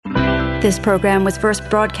This program was first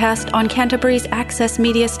broadcast on Canterbury's access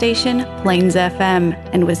media station, Plains FM,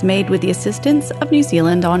 and was made with the assistance of New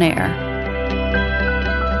Zealand On Air.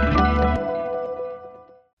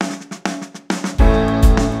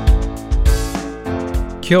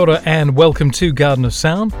 Kia ora and welcome to Garden of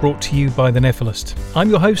Sound, brought to you by The Nephilist.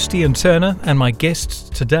 I'm your host, Ian Turner, and my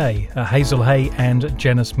guests today are Hazel Hay and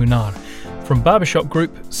Janice Munar from barbershop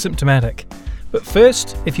group Symptomatic. But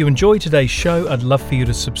first, if you enjoy today's show, I'd love for you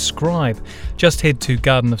to subscribe. Just head to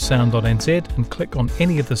gardenofsound.nz and click on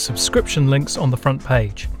any of the subscription links on the front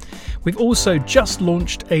page. We've also just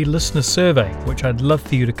launched a listener survey, which I'd love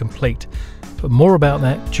for you to complete. But more about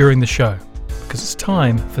that during the show, because it's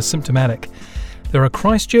time for Symptomatic. They're a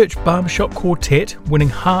Christchurch barbershop quartet winning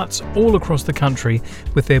hearts all across the country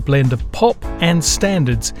with their blend of pop and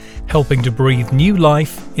standards, helping to breathe new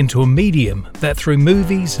life into a medium that through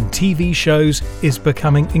movies and TV shows is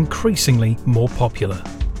becoming increasingly more popular.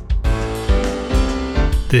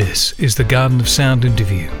 This is the Garden of Sound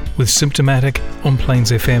interview with Symptomatic on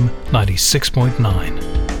Plains FM 96.9.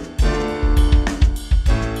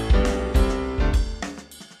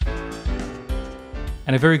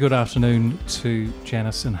 And a very good afternoon to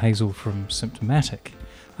Janice and Hazel from Symptomatic.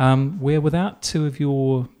 We're without two of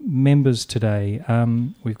your members today.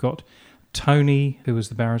 We've got Tony, who is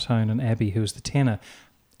the baritone, and Abby, who is the tenor.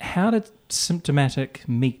 How did Symptomatic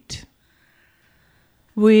meet?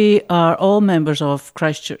 We are all members of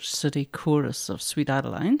Christchurch City Chorus of Sweet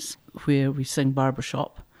Adelines, where we sing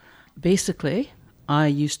barbershop. Basically, I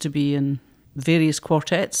used to be in various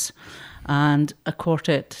quartets, and a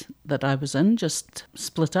quartet that I was in just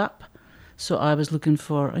split up. So I was looking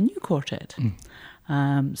for a new quartet.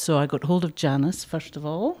 So I got hold of Janice, first of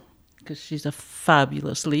all, because she's a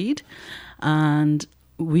fabulous lead. And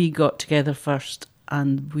we got together first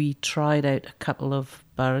and we tried out a couple of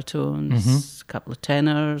baritones, a couple of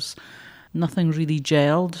tenors. Nothing really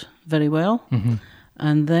gelled very well.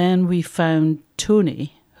 And then we found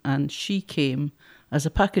Tony, and she came as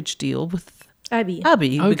a package deal with Abby,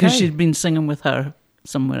 okay, because she'd been singing with her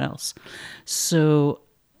somewhere else. So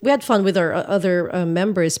we had fun with our other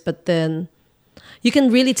members, but then you can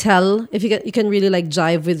really tell if you can really like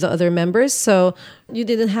jive with the other members. So you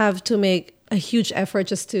didn't have to make a huge effort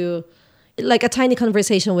just to like a tiny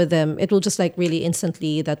conversation with them. It will just like really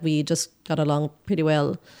instantly that we just got along pretty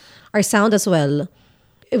well. Our sound as well.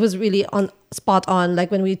 It was really spot on.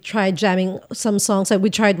 Like when we tried jamming some songs, like we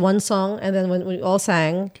tried one song and then when we all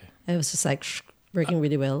sang, it was just like working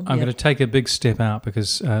really well. I'm going to take a big step out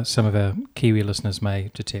because some of our Kiwi listeners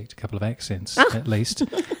may detect a couple of accents at least.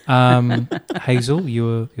 Hazel,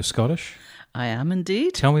 you're Scottish? I am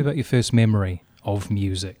indeed. Tell me about your first memory of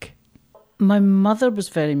music. My mother was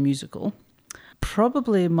very musical.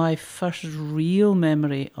 Probably my first real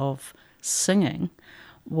memory of singing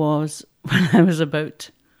was when I was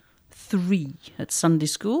about 3 at Sunday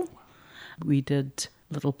school. We did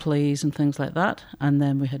little plays and things like that, and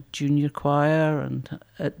then we had junior choir, and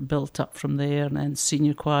it built up from there, and then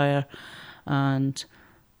senior choir, and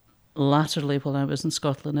latterly when I was in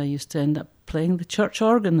Scotland I used to end up playing the church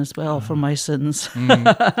organ as well for my sins.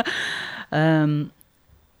 But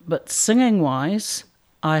singing wise,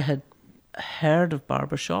 I had heard of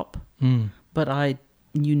barbershop, but I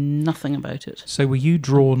knew nothing about it. So were you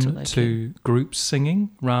drawn to group singing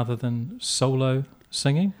rather than solo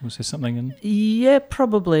singing? Was there something in? Yeah,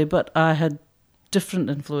 probably, but I had different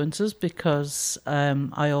influences because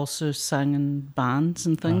I also sang in bands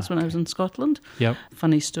and things when I was in Scotland. Yep.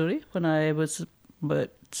 Funny story, when I was about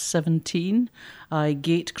 17, I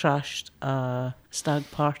gate crashed a stag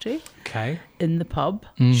party in the pub.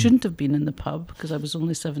 Shouldn't have been in the pub because I was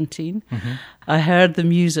only 17. I heard the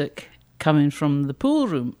music coming from the pool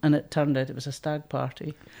room and it turned out it was a stag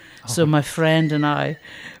party. So my friend and I,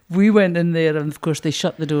 we went in there and of course they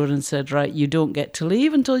shut the door and said, right, you don't get to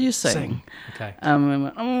leave until you sing. Okay. And we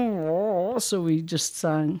went, oh, so we just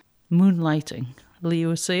sang Moonlighting,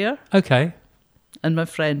 Leo Sayer. Okay. And my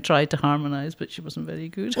friend tried to harmonise, but she wasn't very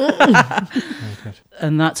good. Very good.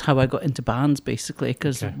 And that's how I got into bands, basically,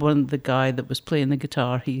 because the guy that was playing the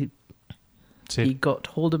guitar, he got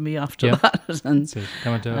hold of me after that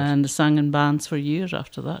and sang in bands for years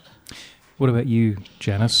after that. What about you,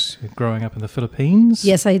 Janice, growing up in the Philippines?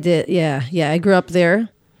 Yes, I did. Yeah, I grew up there.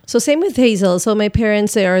 So same with Hazel. So my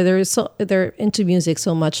parents they're into music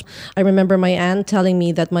so much. I remember my aunt telling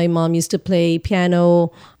me that my mom used to play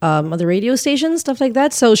piano on the radio station, stuff like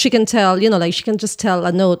that. So she can tell, like she can just tell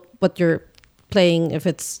a note what you're playing if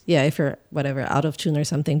you're whatever out of tune or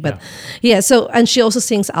something. But so, and she also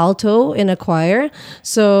sings alto in a choir.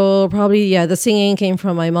 So probably the singing came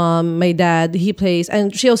from my mom. My dad, he plays,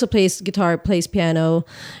 and she also plays guitar, plays piano,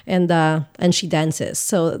 and she dances.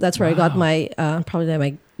 So that's where I got my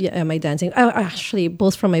my dancing. Actually,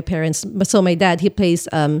 both from my parents. So my dad, he plays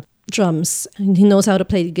drums. He knows how to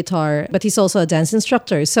play guitar, but he's also a dance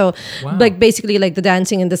instructor. So like basically like the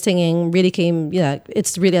dancing and the singing really came,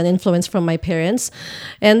 it's really an influence from my parents.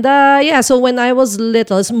 And so when I was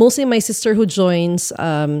little, it's mostly my sister who joins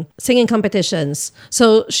singing competitions.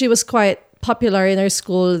 So she was quite popular in our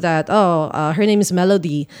school that her name is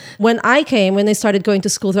Melody. When I started going to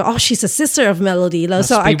school, she's a sister of Melody.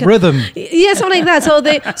 Rhythm. Yeah, something like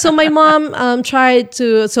that. So my mom tried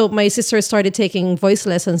to. So my sister started taking voice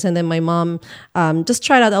lessons, and then my mom just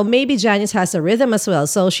tried out. Oh, maybe Janice has a rhythm as well.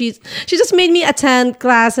 So she just made me attend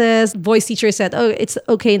classes. Voice teacher said, "Oh, it's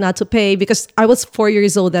okay not to pay," because I was 4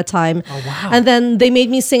 years old that time. Oh wow! And then they made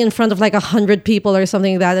me sing in front of like 100 people or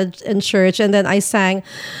something like that in church, and then I sang,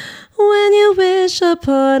 "When you wish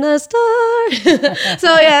upon a star." So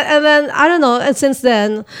and then I don't know. And since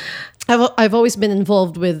then, I've always been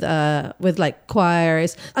involved with like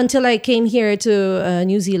choirs until I came here to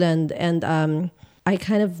New Zealand, and I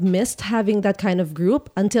kind of missed having that kind of group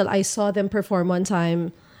until I saw them perform one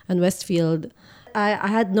time in Westfield. I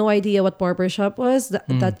had no idea what barbershop was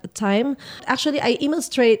that time. Actually, I emailed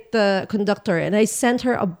straight the conductor and I sent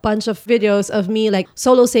her a bunch of videos of me like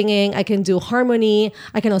solo singing. I can do harmony.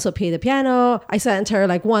 I can also play the piano. I sent her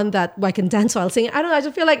like one that I can dance while singing. I don't know. I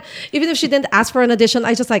just feel like even if she didn't ask for an audition,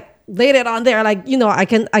 I just like laid it on there. Like,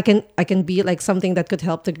 I can be like something that could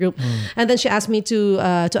help the group. And then she asked me to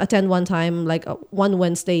attend one time, like one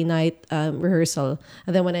Wednesday night rehearsal.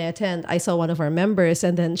 And then when I attend, I saw one of our members,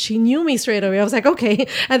 and then she knew me straight away. I was like, okay.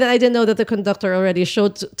 And then I didn't know that the conductor already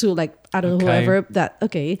showed to like, I don't know, whoever that,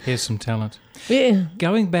 okay. Here's some talent. Yeah.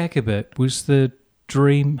 Going back a bit, was the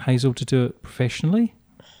dream, Hazel, to do it professionally?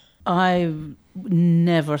 I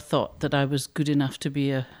never thought that I was good enough to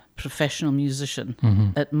be a professional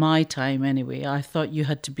musician. At my time anyway. I thought you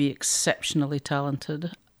had to be exceptionally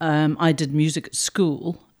talented. I did music at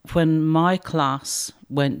school. When my class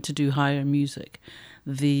went to do higher music,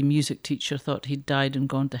 the music teacher thought he'd died and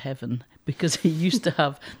gone to heaven, because he used to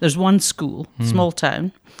have, there's one school, small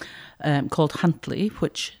town, called Huntly,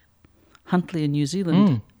 which Huntly in New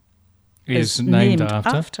Zealand is named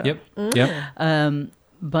after. Yep.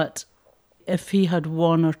 But if he had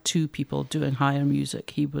one or two people doing higher music,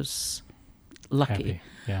 he was lucky. Happy.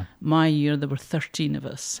 Yeah. My year, there were 13 of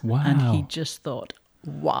us. Wow. And he just thought,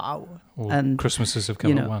 wow. Well, and Christmases have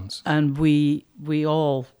come at once. And we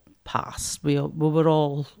all passed. We were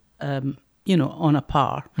all, on a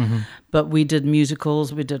par. But we did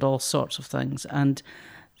musicals, we did all sorts of things. And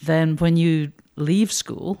then when you leave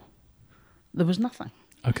school, there was nothing.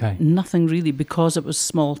 Okay. Nothing really, because it was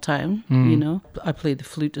small town, I played the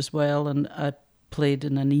flute as well, and I played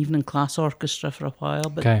in an evening class orchestra for a while,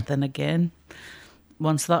 but then again,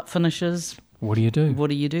 once that finishes, what do you do?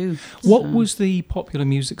 What was the popular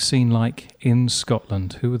music scene like in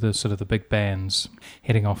Scotland? Who were the sort of the big bands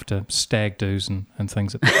heading off to stag do's and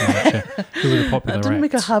things at the time? Who were the popular acts? I didn't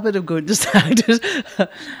make a habit of going to stag do's.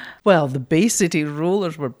 Well, the Bay City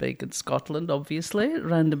Rollers were big in Scotland, obviously,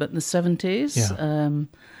 around about in the 70s. Yeah.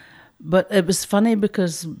 But it was funny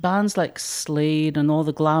because bands like Slade and all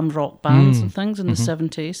the glam rock bands and things in the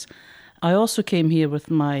 70s. I also came here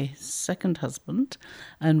with my second husband,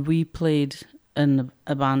 and we played in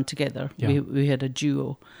a band together. Yeah. We had a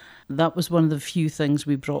duo. That was one of the few things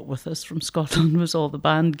we brought with us from Scotland, was all the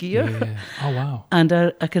band gear. Yeah. Oh, wow. And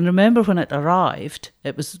I can remember when it arrived,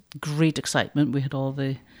 it was great excitement. We had all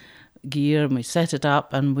the gear and we set it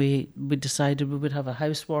up, and we decided we would have a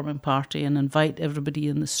housewarming party and invite everybody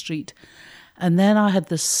in the street. And then I had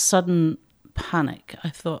this sudden panic. I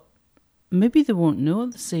thought, maybe they won't know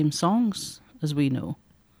the same songs as we know.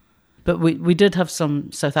 But we did have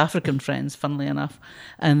some South African friends, funnily enough,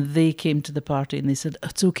 and they came to the party and they said,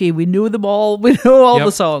 it's okay, we know them all, we know all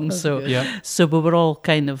the songs. So we were all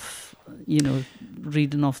kind of,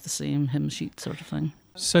 reading off the same hymn sheet sort of thing.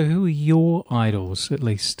 So who are your idols, at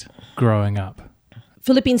least growing up?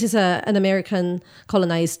 Philippines is an American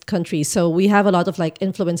colonized country, so we have a lot of like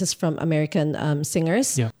influences from American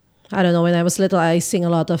singers. Yeah. I don't know, when I was little, I sing a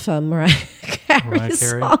lot of Mariah Carey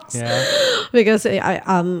songs. Yeah. Because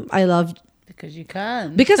I loved... Because you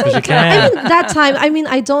can. Because you can. I mean, that time,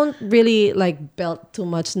 I don't really like belt too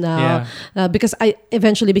much now because I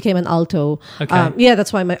eventually became an alto. Okay.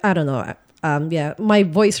 That's why I don't know. My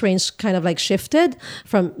voice range kind of like shifted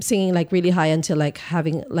from singing like really high until like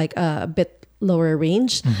having like a bit lower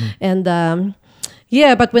range. And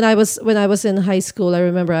Yeah, but when I was in high school, I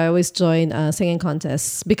remember I always joined singing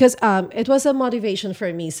contests because it was a motivation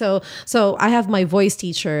for me. So I have my voice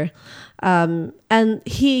teacher, and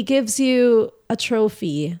he gives you a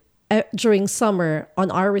trophy during summer on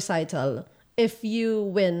our recital if you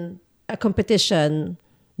win a competition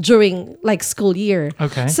during like school year.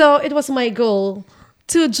 Okay. So it was my goal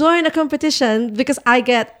to join a competition because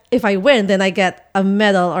if I win, then I get a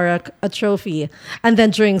medal or a trophy. And then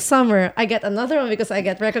during summer, I get another one because I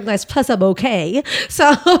get recognized plus a bouquet.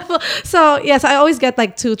 So yes, I always get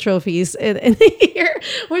like 2 trophies in a year,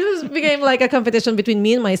 which became like a competition between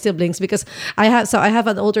me and my siblings because I have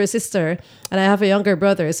an older sister and I have a younger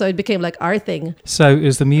brother. So it became like our thing. So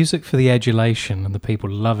is the music for the adulation and the people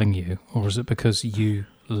loving you, or is it because you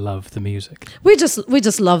love the music? We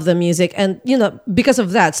just love the music, and because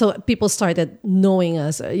of that, so people started knowing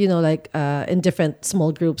us, like in different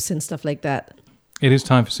small groups and stuff like that. It is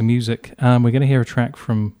time for some music. We're going to hear a track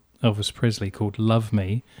from Elvis Presley called Love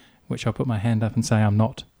Me, which I'll put my hand up and say I'm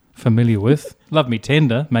not familiar with. Love Me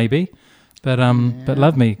Tender, maybe, but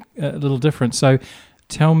Love Me, a little different. So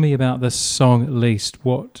tell me about this song at least.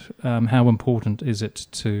 How important is it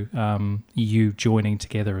to you joining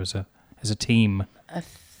together as a team? I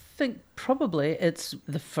think probably it's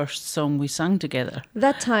the first song we sang together.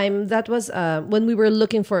 That was when we were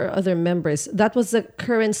looking for other members. That was the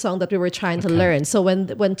current song that we were trying to learn. So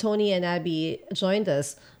when Tony and Abby joined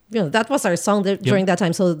us, that was our song during that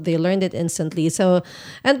time. So they learned it instantly. So,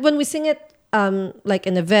 and when we sing it like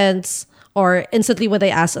in events or instantly when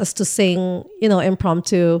they ask us to sing,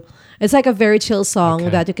 impromptu, it's like a very chill song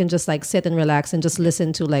that you can just like sit and relax and just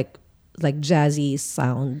listen to like jazzy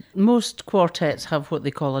sound. Most quartets have what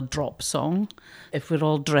they call a drop song. If we're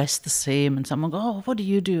all dressed the same and someone goes, "Oh, what do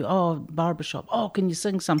you do?" "Oh, barbershop." "Oh, can you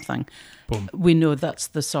sing something?" Boom. We know that's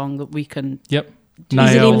the song that we can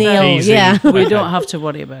Easily nail. Easy. Yeah. we don't have to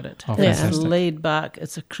worry about it. Oh, It's fantastic. laid back,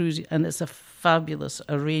 it's a cruise, and it's a fabulous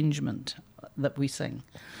arrangement that we sing.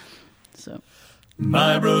 So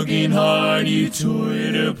My broken heart you tore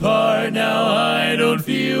it apart. Now I don't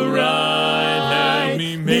feel right. Help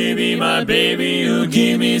me, maybe my baby, you'll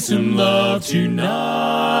give me some love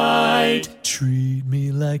tonight. Treat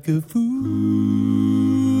me like a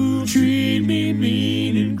fool. Treat me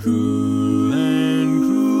mean and cruel,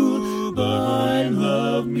 but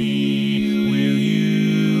love me. Will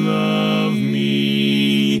you love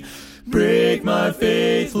me? Break my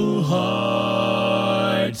faithful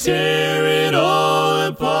heart. Tear it all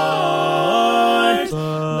apart,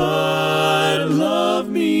 but love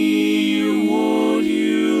me, won't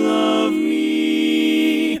you love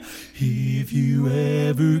me? If you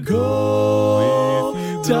ever go,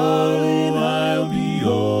 darling, I'll be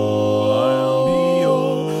old,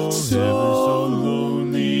 so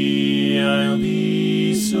lonely, I'll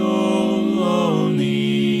be so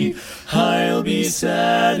lonely, I'll be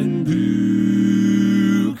sad and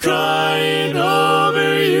blue, crying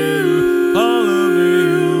over you.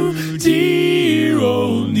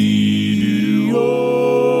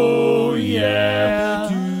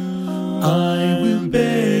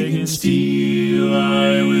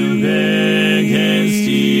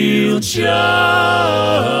 Just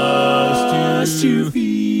to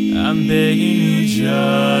feel, I'm begging you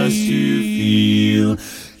just to feel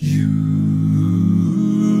your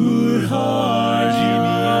heart, I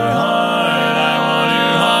want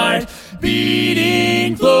your heart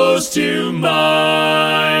beating close to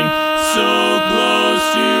mine, so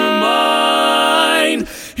close to mine.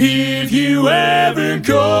 If you ever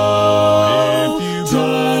go,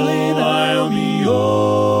 darling, I'll be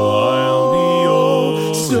old,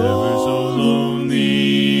 so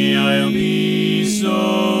lonely, I'll be so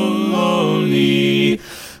lonely,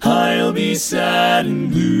 I'll be sad and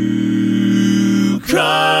blue,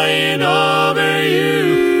 crying over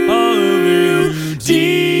you,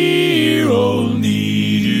 dear old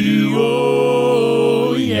me,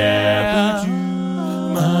 oh yeah.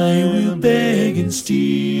 I will beg and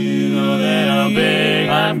steal, oh that I'll beg,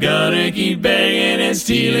 I'm gonna keep begging and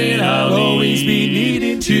stealing, I'll always be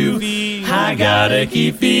needing to feel, I gotta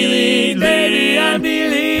keep feeling, baby, I'm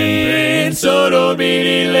dealing and praying, so don't be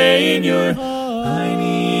delaying your heart. I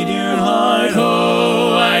need your heart,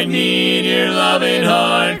 oh, I need your loving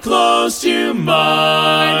heart close to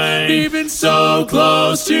mine, even so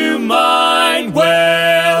close to mine.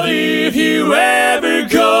 Well, if you ever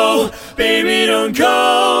go, baby, don't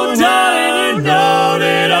go, darling, you know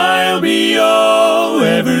that I'll be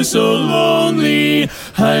ever so lonely,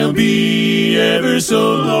 I'll be ever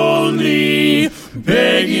so lonely,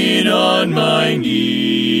 begging on my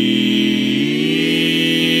knees.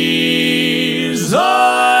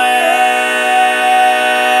 I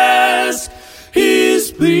ask,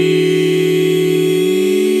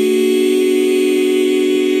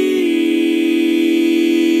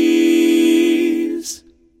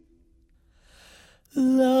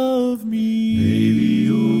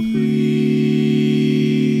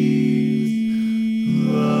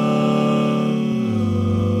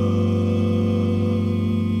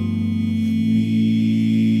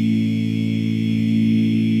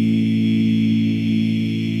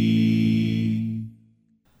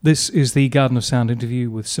 This is the Garden of Sound interview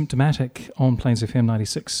with Symptomatic on Plains FM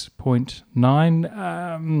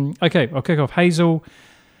 96.9. Okay, I'll kick off. Hazel,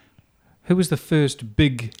 who was the first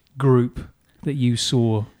big group that you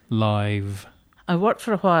saw live? I worked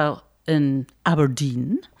for a while in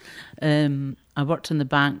Aberdeen. I worked in the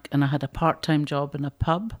bank and I had a part-time job in a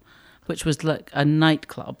pub, which was like a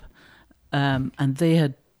nightclub. And they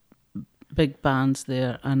had big bands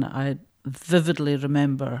there. And I vividly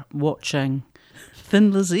remember watching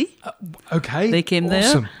Thin Lizzy. Okay. They came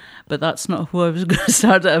awesome. there. But that's not who I was going to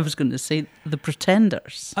start. I was going to say The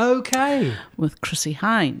Pretenders. Okay. With Chrissie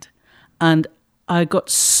Hynde. And I got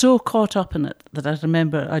so caught up in it that I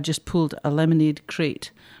remember I just pulled a lemonade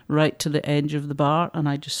crate right to the edge of the bar and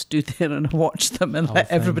I just stood there and watched them and let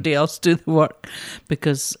everybody else do the work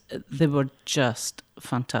because they were just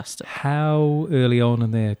fantastic. How early on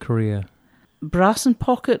in their career? Brass and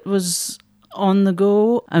Pocket was on the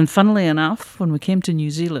go, and funnily enough, when we came to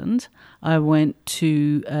New Zealand, I went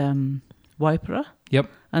to Waipara.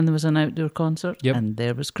 Yep. And there was an outdoor concert, yep. And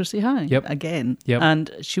there was Chrissie Hynde again. Yep.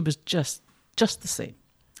 And she was just the same.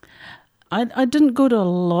 I didn't go to a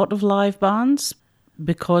lot of live bands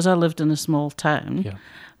because I lived in a small town. Yeah.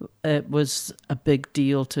 It was a big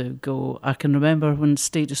deal to go. I can remember when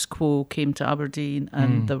Status Quo came to Aberdeen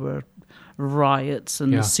and there were riots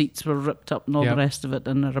and the seats were ripped up and all the rest of it.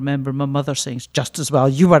 And I remember my mother saying, it's just as well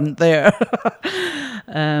you weren't there.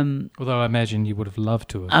 Although I imagine you would have loved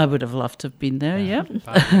to have. I would have loved to have been there, yeah.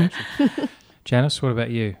 Janice, what about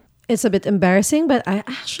you? It's a bit embarrassing, but I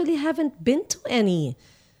actually haven't been to any.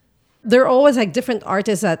 There are always like different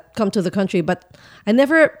artists that come to the country, but I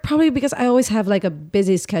never, probably because I always have like a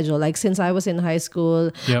busy schedule, like since I was in high school.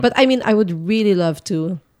 Yep. But I mean, I would really love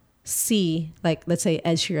to see, like, let's say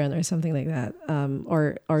Ed Sheeran or something like that,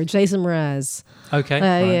 or Jason Mraz. Okay.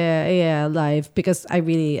 Right. Yeah, live, because I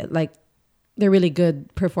really like, they're really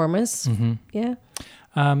good performers. Mm-hmm. Yeah.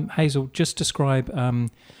 Hazel, just describe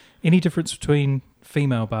any difference between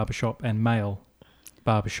female barbershop and male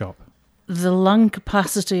barbershop. The lung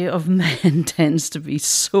capacity of men tends to be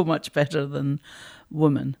so much better than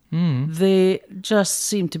women. They just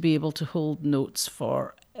seem to be able to hold notes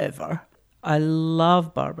forever. I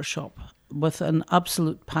love barbershop with an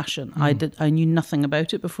absolute passion. I knew nothing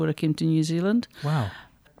about it before I came to New Zealand. Wow.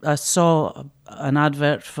 I saw an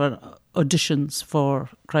advert for auditions for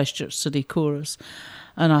Christchurch City Chorus,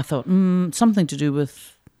 and I thought, something to do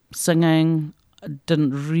with singing. I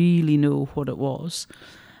didn't really know what it was.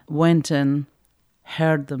 Went in,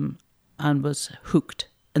 heard them, and was hooked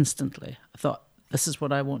instantly. I thought, this is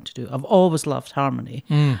what I want to do. I've always loved harmony.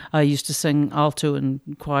 I used to sing alto in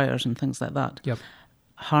choirs and things like that. Yep.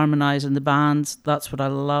 Harmonise in the bands, that's what I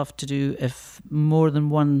love to do. If more than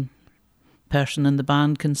one person in the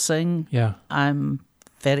band can sing, I'm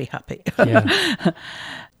very happy.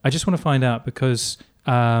 I just want to find out because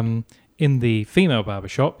in the female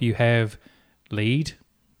barbershop, you have lead,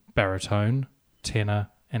 baritone, tenor,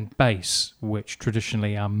 and bass, which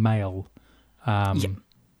traditionally are male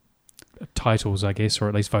titles, I guess, or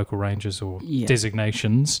at least vocal ranges or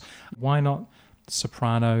designations. Why not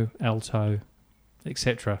soprano, alto,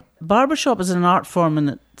 etc.? Barbershop is an art form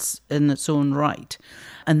in its own right,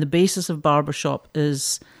 and the basis of barbershop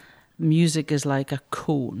is music is like a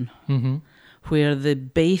cone, where the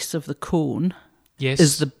base of the cone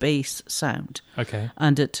is the bass sound. Okay.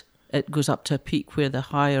 And it goes up to a peak where the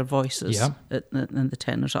higher voices and the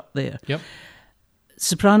tenor's up there. Yep.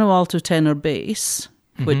 Soprano, alto, tenor, bass,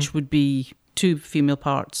 which would be 2 female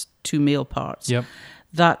parts, 2 male parts. Yep.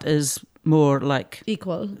 That is more like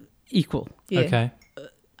Equal. Yeah. Okay.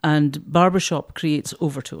 And barbershop creates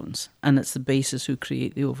overtones, and it's the basses who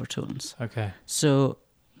create the overtones. Okay. So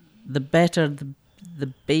the better the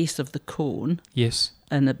base of the cone, yes,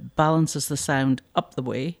 and it balances the sound up the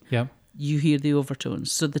way, you hear the overtones.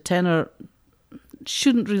 So the tenor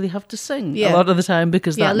shouldn't really have to sing a lot of the time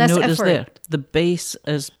because that note is there. The bass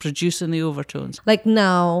is producing the overtones. Like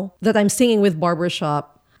now that I'm singing with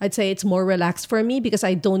barbershop, I'd say it's more relaxed for me because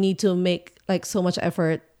I don't need to make like so much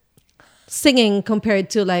effort singing compared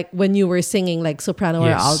to like when you were singing like soprano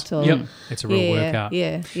or alto. Yep, it's a real workout.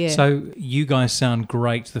 Yeah. So you guys sound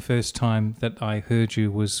great. The first time that I heard you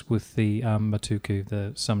was with the Matuku,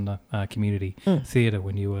 the Sumner Community Theatre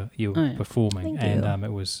when you were performing, and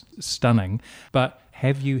it was stunning. But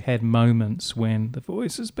have you had moments when the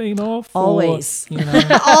voice has been off? Always. Or, you know,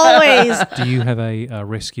 always. Do you have a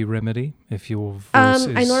rescue remedy if your voice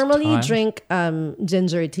is I normally tired? drink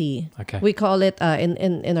ginger tea. Okay. We call it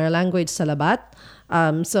in our language salabat.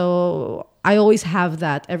 So I always have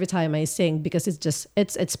that every time I sing because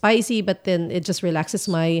it's spicy, but then it just relaxes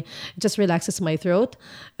my throat,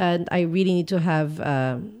 and I really need to have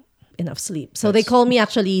enough sleep. So they call me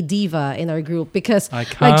actually diva in our group because I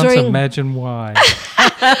can't imagine why.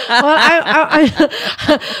 well,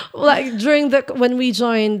 I like when we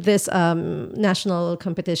joined this national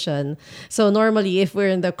competition. So normally, if we're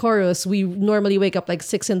in the chorus, we normally wake up like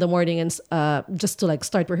 6 a.m. and just to like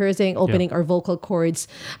start rehearsing, opening our vocal cords.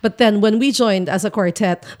 But then when we joined as a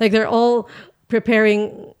quartet, like they're all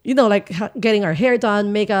preparing, like getting our hair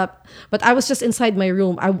done, makeup. But I was just inside my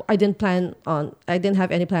room. I didn't have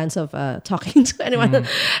any plans of talking to anyone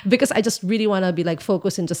because I just really want to be like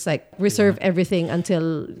focused and just like reserve everything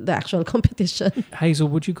until the actual competition. Hazel,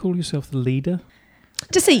 would you call yourself the leader?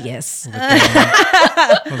 Just say yes. Of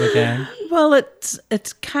the gang? Well,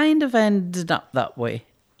 it's kind of ended up that way.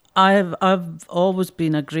 I've always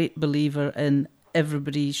been a great believer in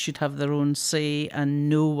everybody should have their own say and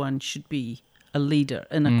no one should be a leader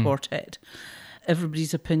in a quartet.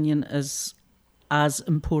 Everybody's opinion is as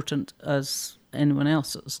important as anyone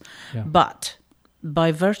else's. Yeah. But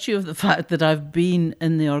by virtue of the fact that I've been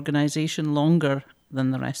in the organisation longer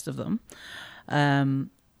than the rest of them, and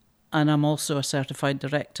I'm also a certified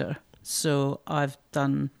director, so I've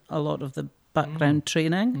done a lot of the background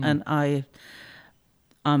training, and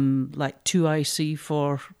I'm like 2IC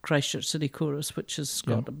for Christchurch City Chorus, which has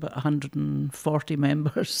got about 140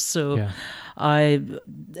 members. So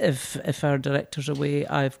if our director's away,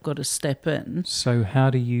 I've got to step in. So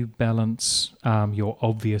how do you balance your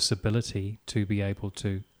obvious ability to be able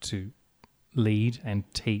to lead and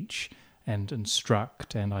teach and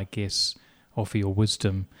instruct and I guess offer your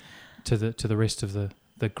wisdom to the rest of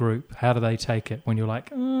the group? How do they take it when you're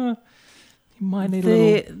like, might need a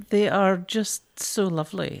little... They are just so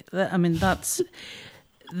lovely. I mean,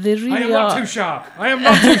 they really are. I am not too sharp. I am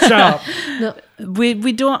not too sharp. No,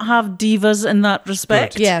 we don't have divas in that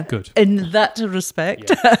respect. Good. Yeah, good. In that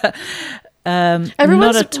respect. Yeah.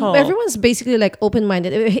 Not at all. Everyone's basically like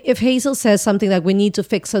open-minded. If Hazel says something like we need to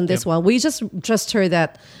fix on this one, we just trust her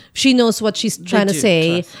that she knows what she's trying to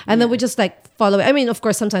say, and then we just like follow it. I mean, of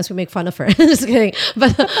course, sometimes we make fun of her. Just kidding,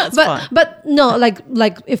 but no,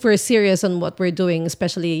 like if we're serious on what we're doing,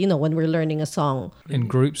 especially when we're learning a song. In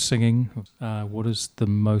group singing, what is the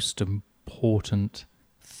most important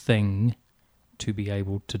thing to be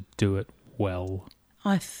able to do it well?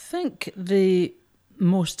 I think the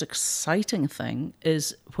most exciting thing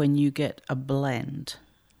is when you get a blend.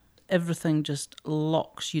 Everything just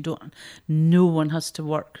locks. No one has to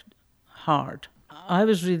work hard. I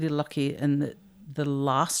was really lucky in the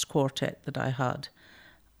last quartet that I had.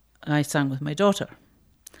 I sang with my daughter.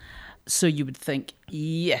 So you would think,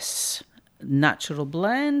 yes, natural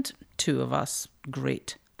blend, 2 of us,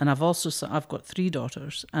 great. And I've got 3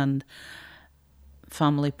 daughters, and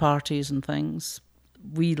family parties and things,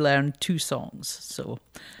 we learned 2 songs. So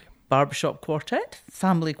barbershop quartet,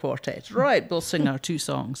 family quartet. Right, we'll sing our 2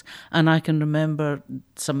 songs. And I can remember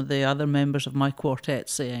some of the other members of my quartet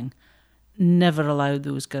saying, never allow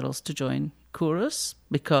those girls to join chorus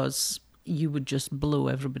because you would just blow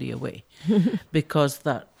everybody away. Because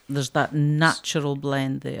there's that natural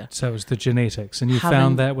blend there. So it's the genetics. And you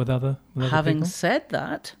found that with other having people? Said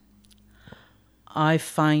that, I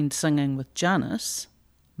find singing with Janice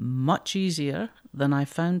much easier than I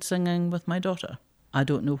found singing with my daughter. I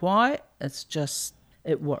don't know why, it's just,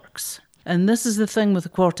 it works. And this is the thing with a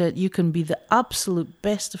quartet, you can be the absolute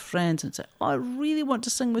best of friends and say, I really want to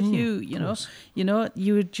sing with you, you know.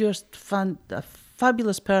 You're just a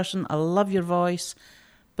fabulous person, I love your voice.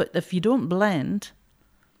 But if you don't blend,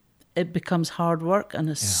 it becomes hard work, and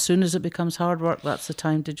as soon as it becomes hard work, that's the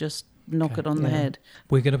time to just knock it on the head.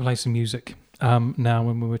 We're going to play some music. Now,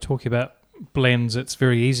 when we were talking about blends, it's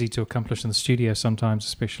very easy to accomplish in the studio sometimes,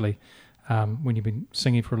 especially when you've been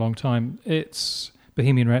singing for a long time. It's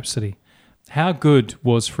Bohemian Rhapsody. How good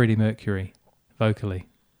was Freddie Mercury vocally?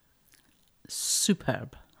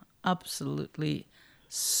 Superb. Absolutely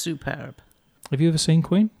superb. Have you ever seen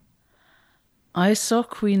Queen? I saw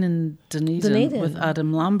Queen in Dunedin with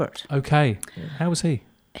Adam Lambert. Okay. How was he?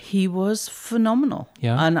 He was phenomenal.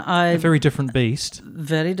 Yeah. And a very different beast.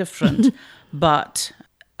 Very different. But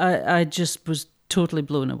I just was totally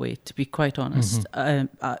blown away, to be quite honest.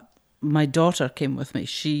 My daughter came with me.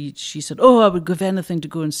 She said, I would give anything to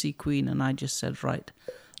go and see Queen. And I just said, right,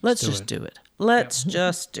 let's just do it. Let's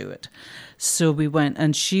just do it. So we went,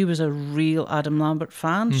 and she was a real Adam Lambert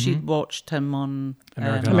fan. She'd watched him on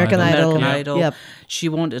American Idol. Yep. She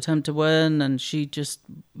wanted him to win, and she just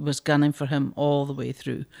was gunning for him all the way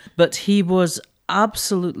through. But he was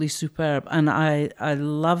absolutely superb, and I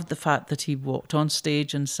loved the fact that he walked on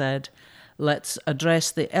stage and said, let's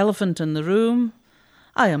address the elephant in the room.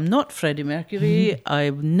 I am not Freddie Mercury. I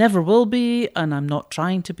never will be, and I'm not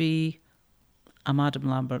trying to be. I'm Adam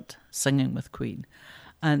Lambert singing with Queen.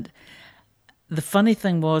 And the funny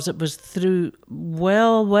thing was, it was through,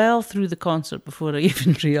 well through the concert before I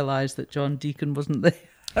even realised that John Deacon wasn't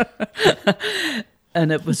there.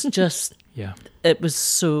 And it was just, it was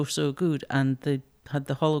so good. And they had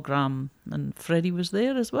the hologram, and Freddie was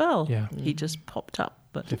there as well. Yeah. He just popped up.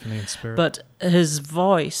 But Definitely in spirit. But his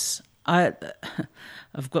voice, I've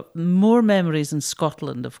got more memories in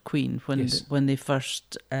Scotland of Queen when they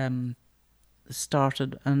first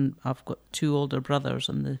started, and I've got 2 older brothers,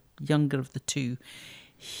 and the younger of the 2,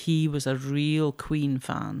 he was a real Queen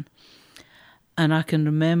fan. And I can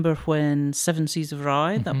remember when Seven Seas of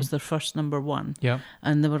Rye, that was their first number 1,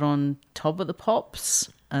 and they were on Top of the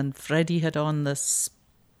Pops, and Freddie had on this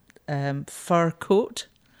fur coat,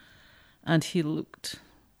 and he looked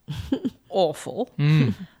awful.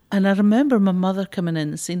 And I remember my mother coming in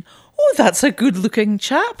and saying, "Oh, that's a good-looking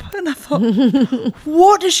chap." And I thought,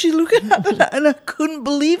 what is she looking at? And I couldn't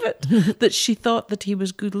believe it, that she thought that he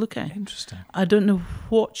was good-looking. Interesting. I don't know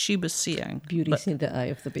what she was seeing. Beauty's in the eye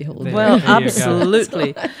of the beholder. Well, There you go.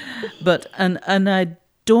 absolutely. But and I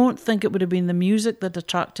don't think it would have been the music that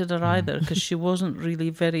attracted her either, because she wasn't really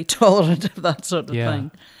very tolerant of that sort of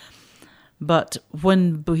thing. But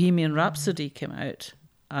when Bohemian Rhapsody came out,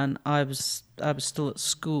 and I was still at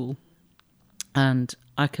school, and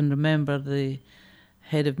I can remember the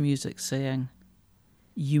head of music saying,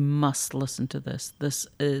 "You must listen to this. This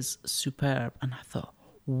is superb." And I thought,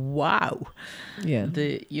 wow. Yeah.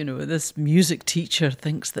 This music teacher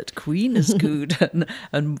thinks that Queen is good,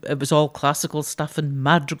 and it was all classical stuff and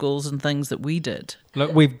madrigals and things that we did.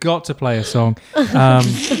 Look, we've got to play a song.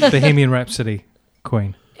 Bohemian Rhapsody,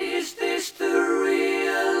 Queen. Is this the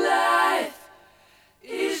real life?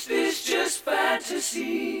 Is this just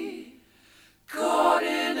fantasy? Caught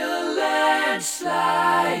in a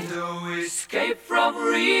landslide, no escape from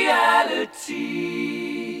reality.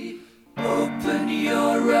 Open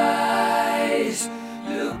your eyes,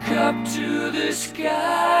 look up to the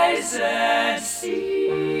skies and see.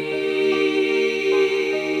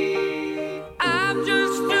 I'm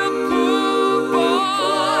just a poor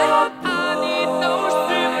boy, I need no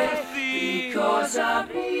sympathy, because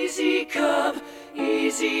I'm easy come,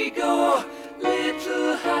 easy go,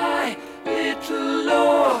 little high, little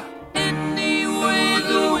low. Any way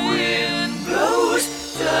the wind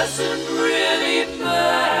blows doesn't really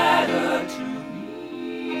matter to me.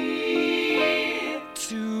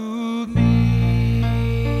 To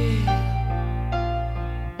me.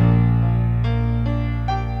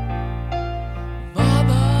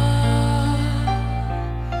 Mama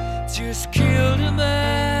just killed a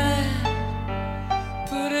man,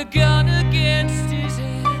 put a gun against his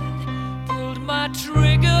head, pulled my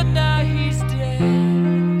trigger, now he's dead.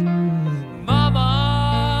 Mama,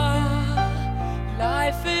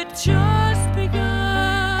 life had just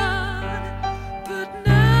begun, but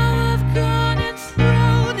now I've gone and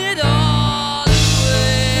thrown it all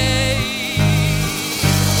away.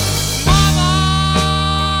 Mama,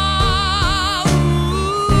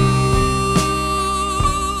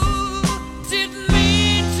 didn't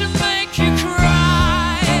mean to make you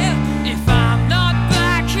cry. If I'm not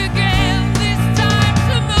back again this time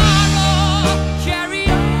tomorrow, carry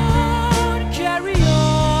on,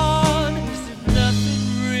 as if nothing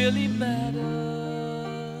really matters.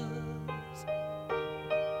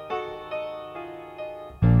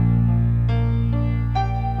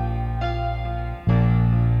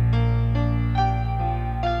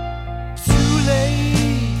 Too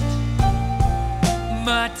late,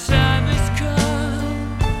 my time has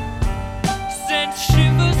come, sent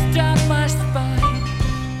shivers down my spine,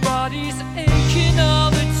 body's aching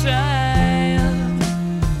all the time.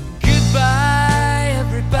 Goodbye,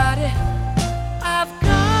 everybody, I've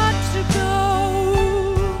got to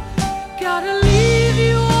go, gotta leave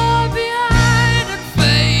you all behind and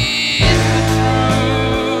face the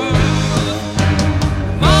truth.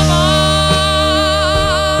 Mama,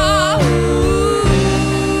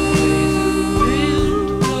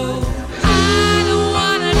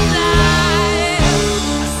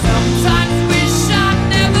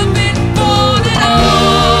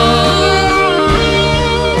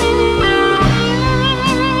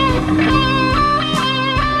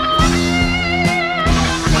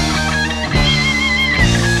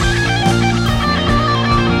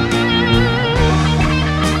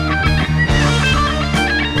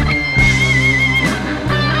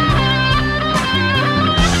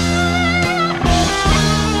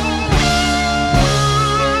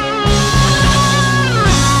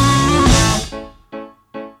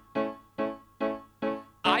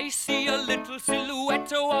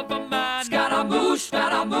 motto of a man.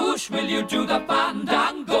 Scaramouche, will you do the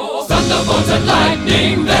fandango? Thunderbolts and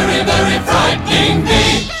lightning, very, very frightening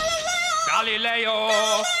me. Galileo,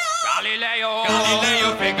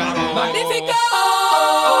 Figaro. Magnifico!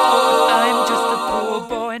 I'm just a poor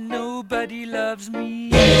boy, nobody loves me.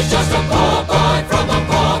 He's just a poor boy from a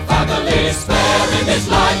poor family, sparing his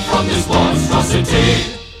life from this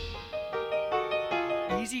monstrosity.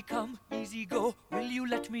 Easy come, easy go, will you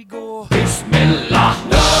let me go? Bismillah,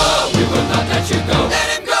 no, we will not let you go. Let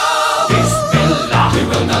him go! Bismillah, we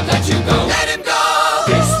will not let you go. Let him go!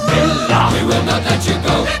 Bismillah, we will not let you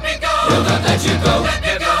go. Let me go! We'll not let you go. Let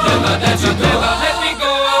me go! We'll not let you go. Never let me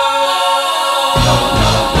go.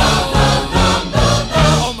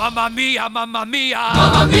 Oh, mamma mia, mamma mia.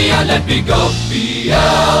 Mamma mia, let me go.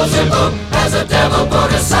 Beelzebub has a devil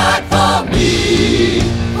put aside for me.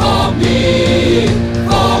 For me.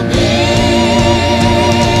 For me.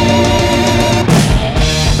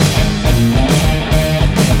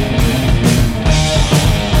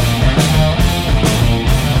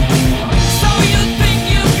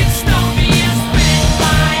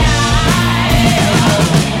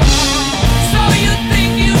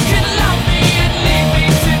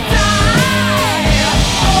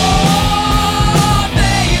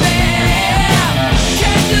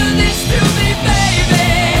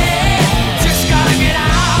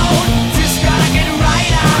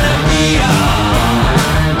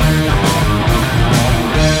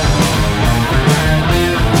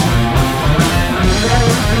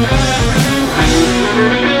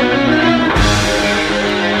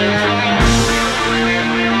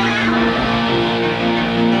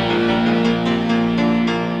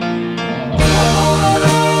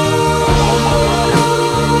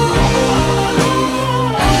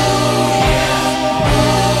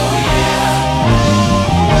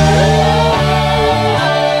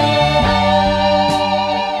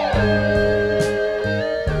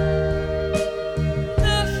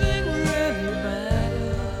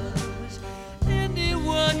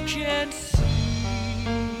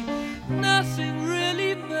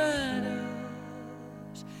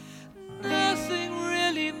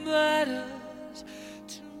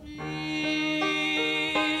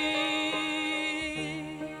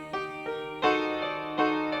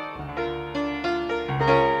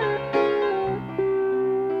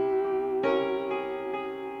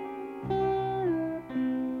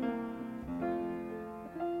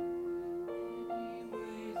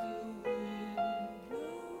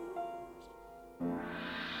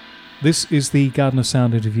 This is the Garden of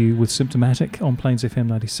Sound interview with Symptomatic on Plains FM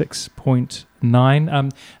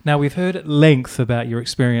 96.9. Now, we've heard at length about your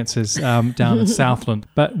experiences down in Southland,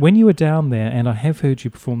 but when you were down there, and I have heard you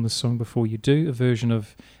perform this song before, you do a version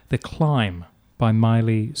of The Climb by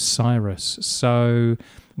Miley Cyrus. So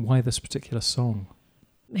why this particular song?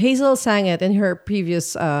 Hazel sang it in her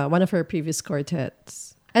previous, one of her previous quartets.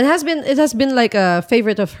 And it has been like a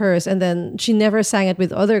favorite of hers, and then she never sang it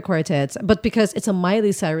with other quartets, but because it's a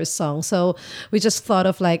Miley Cyrus song, so we just thought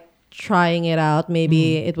of like trying it out.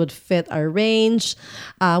 Maybe it would fit our range.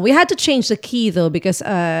 We had to change the key though, because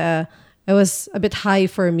it was a bit high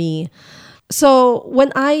for me. So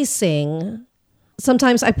when I sing,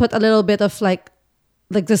 sometimes I put a little bit of like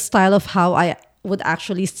the style of how I would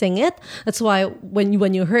actually sing it. That's why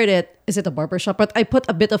when you heard it, is it a barbershop? But I put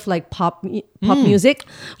a bit of like pop music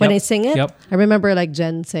when I sing it. Yep. I remember like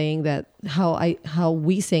Jen saying that how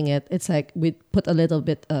we sing it, it's like we put a little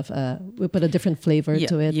bit of we put a different flavor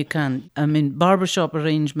to it. You can. I mean, barbershop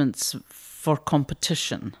arrangements for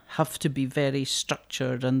competition have to be very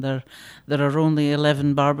structured, and there are only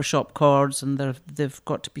 11 barbershop chords, and they've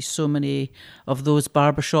got to be so many of those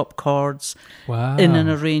barbershop chords in an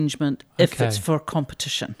arrangement if it's for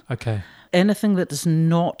competition. Okay. Anything that is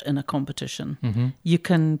not in a competition, you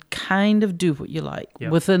can kind of do what you like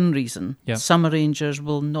within reason. Yep. Some arrangers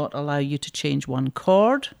will not allow you to change one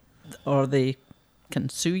chord, or they can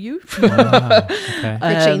sue you for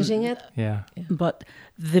changing it. Yeah. But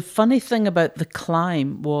the funny thing about The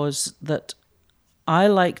Climb was that I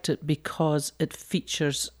liked it because it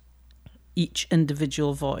features each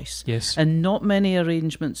individual voice. Yes. And not many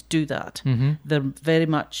arrangements do that. They're very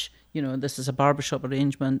much, this is a barbershop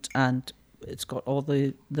arrangement, and it's got all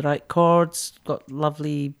the right chords, got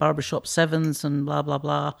lovely barbershop sevens and blah, blah,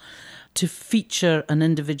 blah. To feature an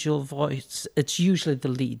individual voice, it's usually the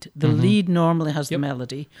lead. The lead normally has the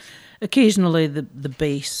melody. Occasionally the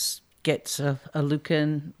bass gets a look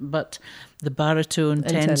in, but the baritone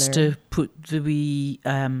tends to put the wee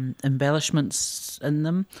embellishments in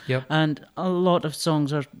them. Yep. And a lot of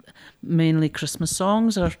songs are mainly Christmas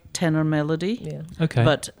songs or tenor melody. Yeah. Okay.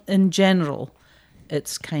 But in general,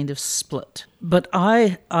 it's kind of split. But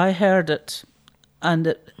I heard it,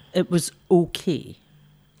 and it was okay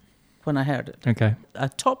when I heard it. Okay. A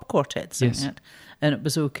top quartet singing Yes. it, and it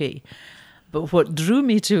was okay. But what drew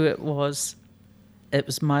me to it was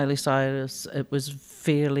Miley Cyrus. It was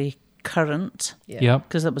fairly current, Yep.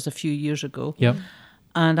 because that was a few years ago. Yep.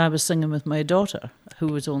 And I was singing with my daughter, who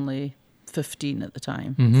was only 15 at the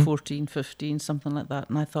time, Mhm. 14, 15, something like that.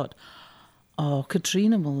 And I thought, oh,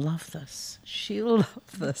 Katrina will love this. She'll love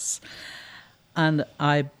this. And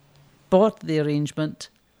I bought the arrangement,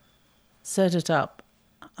 set it up,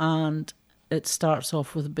 and it starts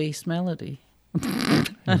off with a bass melody.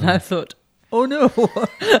 And I thought, oh no,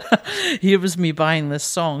 here was me buying this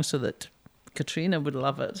song so that Katrina would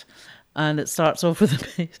love it. And it starts off with a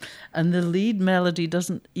bass, and the lead melody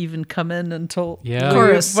doesn't even come in until Yeah.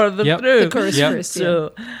 Chorus. further Yep. through. The chorus Yep. first.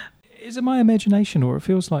 So Is it my imagination, or it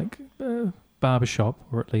feels like barbershop,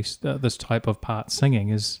 or at least this type of part singing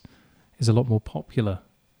is a lot more popular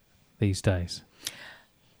these days?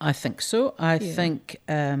 I think so. I think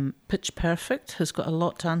Pitch Perfect has got a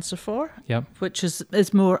lot to answer for, Yep. which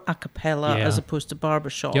is more a cappella Yeah. as opposed to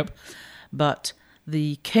barbershop. Yep. But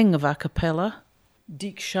the king of a cappella,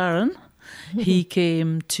 Deke Sharon, he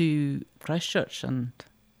came to Christchurch, and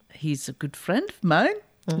he's a good friend of mine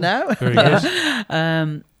now. Very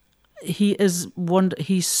good. He is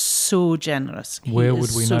he's so generous. He Where is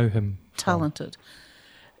would we so know him from? talented.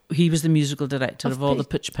 He was the musical director of all the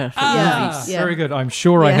Pitch Perfect Ah, movies. Yeah. very good. I'm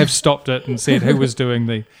sure I Yeah. have stopped it and said who was doing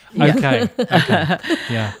the... Okay.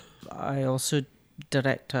 Yeah. I also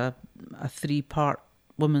direct a 3-part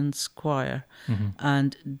women's choir, Mm-hmm.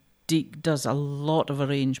 and Deke does a lot of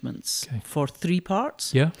arrangements for 3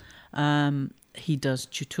 parts. Yeah. He does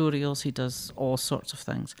tutorials, he does all sorts of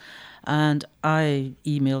things. And I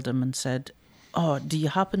emailed him and said, oh, do you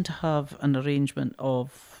happen to have an arrangement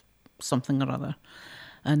of something or other?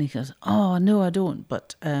 And he goes, oh, no, I don't,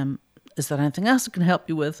 but is there anything else I can help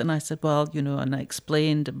you with? And I said, well, and I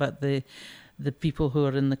explained about the people who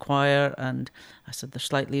are in the choir, and I said they're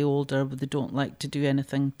slightly older, but they don't like to do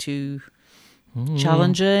anything too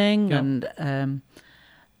challenging. Yep. And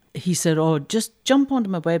he said, oh, just jump onto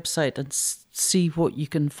my website and see what you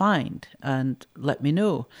can find and let me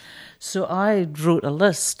know. So I wrote a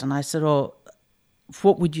list, and I said, oh,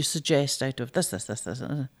 what would you suggest out of this?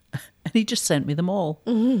 And he just sent me them all.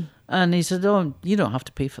 Mm-hmm. And he said, oh, you don't have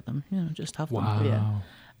to pay for them. Just have them. Wow. Yeah.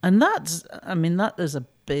 And that is a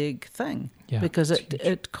big thing, Yeah, because it's huge.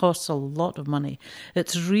 it costs a lot of money.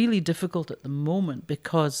 It's really difficult at the moment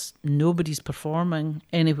because nobody's performing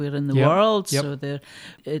anywhere in the Yep, world. yep. So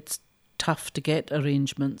it's tough to get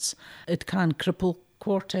arrangements. It can cripple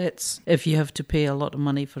quartets if you have to pay a lot of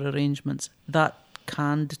money for arrangements. That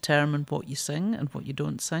can determine what you sing and what you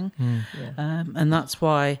don't sing. And that's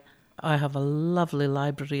why I have a lovely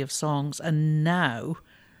library of songs. And now,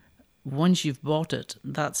 once you've bought it,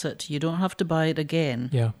 that's it. You don't have to buy it again.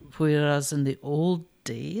 Yeah. Whereas in the old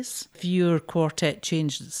days, if your quartet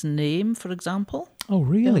changed its name, for example, Oh, You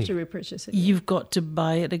really? have to repurchase it. you've got to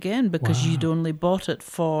buy it again because you'd only bought it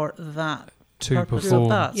for that To purpose perform. of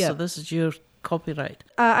that. Yeah. So this is your copyright.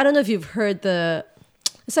 I don't know if you've heard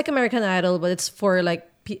it's like American Idol, but it's for like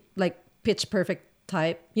Pitch Perfect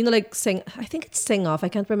type. Like sing. I think it's Sing Off. I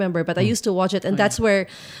can't remember, but I used to watch it, and that's where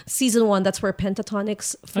season 1. That's where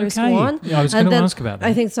Pentatonic's first Okay. one. Yeah, I was And gonna then ask about that.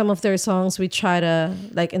 I think some of their songs we try to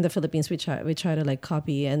in the Philippines we try to like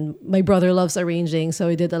copy, and my brother loves arranging, so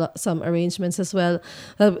we did some arrangements as well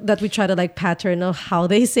that we try to like pattern of how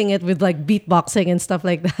they sing it with like beatboxing and stuff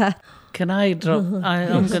like that. Can I drop?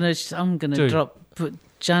 I'm gonna Do. put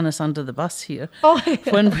Janice under the bus here. Oh, yeah.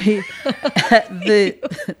 When we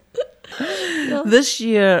this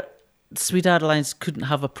year, Sweet Adelines couldn't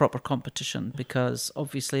have a proper competition because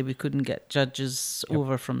obviously we couldn't get judges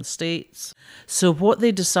over from the States. So what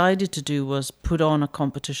they decided to do was put on a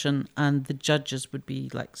competition, and the judges would be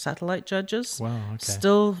like satellite judges. Wow,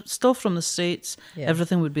 okay. Still from the States. Yeah.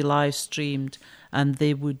 Everything would be live streamed, and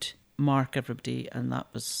they would mark everybody, and that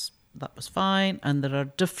was fine. And there are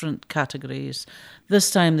different categories.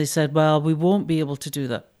 This time they said, well, we won't be able to do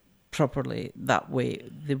that properly that way.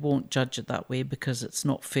 They won't judge it that way because it's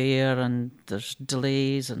not fair and there's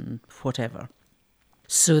delays and whatever.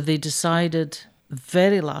 So they decided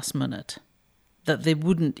very last minute that they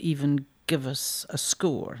wouldn't even give us a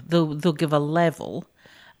score. They'll give a level,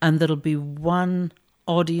 and there'll be one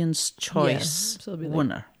audience choice so it'll be like-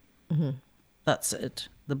 winner. That's it.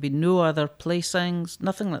 There'll be no other placings,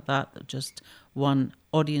 nothing like that. Just one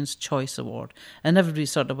audience choice award. And everybody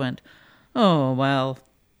sort of went, oh, well,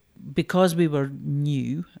 because we were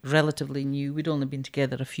new, relatively new, we'd only been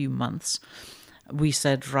together a few months, we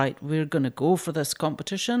said, right, we're going to go for this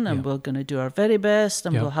competition and we're going to do our very best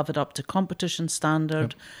and we'll have it up to competition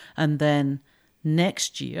standard. And then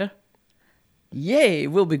next year, yay,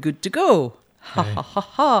 we'll be good to go. Ha, ha, ha,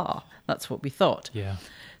 ha. That's what we thought. Yeah.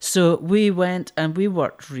 So we went and we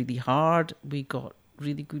worked really hard. We got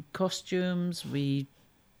really good costumes. We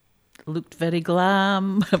looked very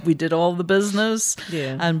glam. We did all the business.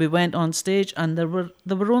 Yeah. And we went on stage, and there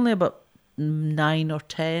were only about 9 or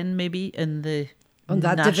 10 maybe in the On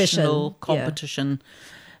that national division, competition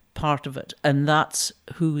part of it. And that's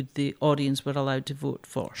who the audience were allowed to vote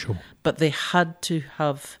for. Sure. But they had to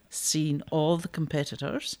have seen all the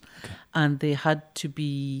competitors and they had to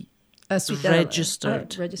be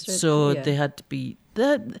registered. So they had to be...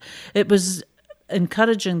 It was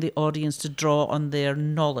encouraging the audience to draw on their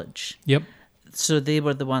knowledge. Yep. So they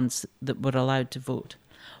were the ones that were allowed to vote.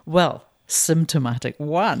 Well, Symptomatic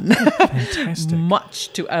won. Fantastic.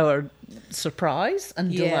 Much to our surprise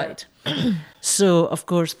and Yeah. delight. So, of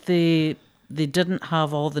course, they didn't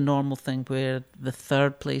have all the normal thing where the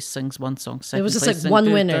third place sings one song, second was just place like sings one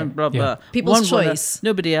two, winner. blah, blah. Yeah. People's One winner, choice.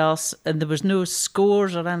 nobody else. And there was no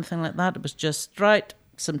scores or anything like that. It was just, right,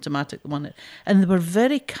 Symptomatic won it. And they were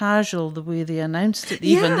very casual the way they announced it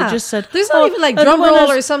even. Yeah. They just said... There's not even like and drum roll winners-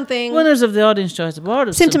 or something. Winners of the Audience Choice Award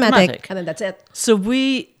is Symptomatic. And then that's it. So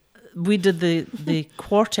we did the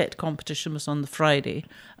quartet competition was on the Friday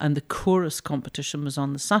and the chorus competition was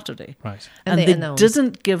on the Saturday. Right. And And they they announced.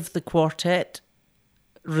 didn't give the quartet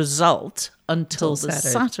result until the Saturday.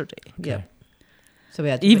 Saturday, Yeah. So we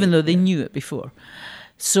had to even wait. though they knew it before.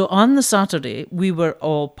 So on the Saturday, we were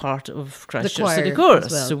all part of Christchurch choir City Chorus.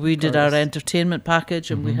 as well, So we did our chorus. entertainment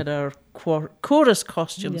package and we had our chorus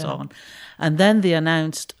costumes on. And then they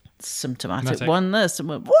announced Symptomatic Symptomatic. won this and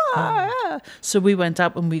went, wow! So we went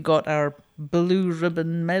up and we got our blue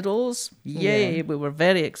ribbon medals. Yay! Yeah. We were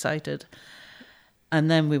very excited. And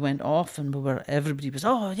then we went off and everybody was,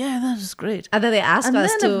 oh, yeah, that is great. And then they asked And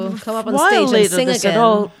us then to a come up on while stage later and sing they again. said,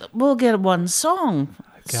 oh, we'll get one song.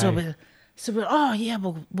 So Okay. we're, oh, yeah,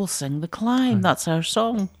 we'll sing The Climb. That's our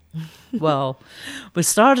song. Well, it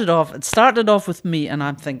started off with me, and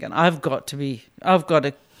I'm thinking, I've got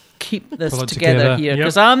to keep this Pull it together together. here, Yep.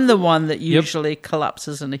 because I'm the one that usually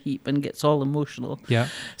collapses in a heap and gets all emotional. Yeah.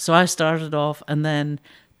 So I started off, and then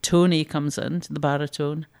Tony comes in, the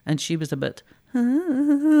baritone, and she was a bit...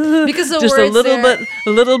 because the just words a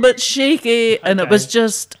little bit shaky, and it Okay. was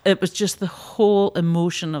just the whole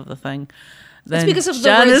emotion of the thing. Then because of the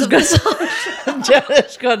Janice words of the got,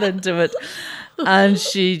 Janice got into it, and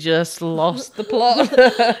she just lost the plot.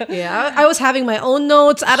 Yeah, I was having my own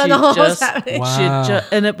notes. I don't know what was happening. Wow.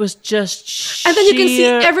 And it was just And then you can see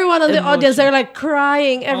sheer everyone on the audience. They're emotion. like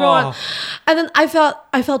crying, everyone. Oh. And then I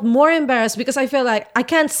felt more embarrassed because I felt like I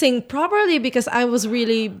can't sing properly because I was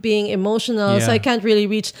really being emotional. So Yeah. I can't really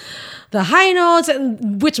reach the high notes,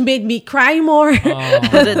 and which made me cry more.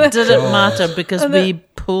 But it didn't matter because And we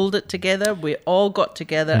pulled it together. We all got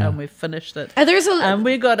together and we finished it. And there's And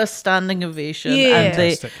we got a standing ovation. Yeah.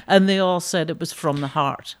 Fantastic. And they all said it was from the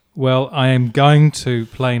heart. Well, I am going to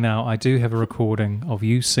play now. I do have a recording of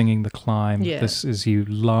you singing The Climb. Yeah. This is you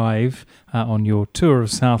live on your tour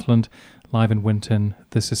of Southland, live in Winton.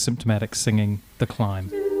 This is Symptomatic singing The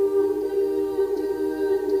Climb.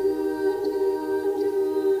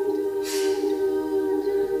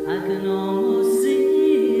 I can almost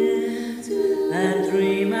see it. That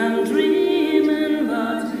dream I'm dreaming,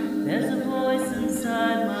 but there's a voice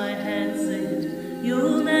inside my head saying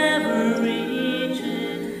you'll never reach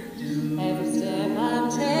it. Every step I'm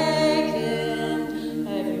taking,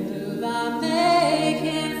 every move I'm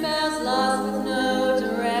making feels lost with no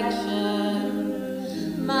direction.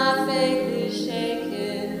 My faith is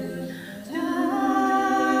shaking.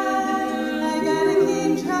 I gotta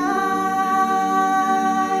keep trying,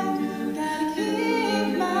 gotta keep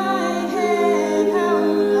my head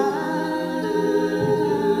held high.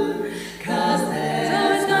 'Cause There's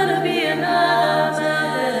always gonna be another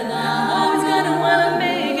mountain. I'm always gonna wanna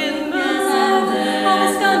make it move.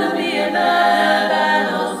 Always gonna be another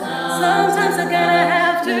battle. Sometimes I gotta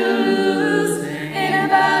have to lose. Ain't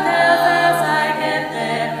about how fast I get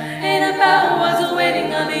there. Ain't about what's waiting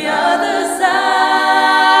on the other side.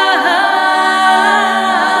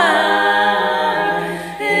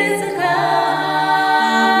 It's a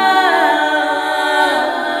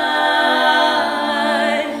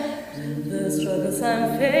climb. The struggles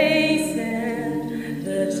I'm facing,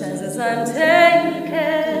 the chances I'm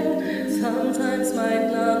taking, sometimes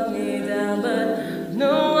might knock me down, but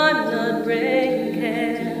no, I'm not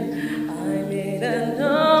breaking. I may not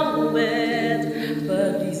know it,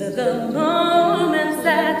 but these are the moments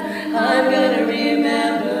that I'm gonna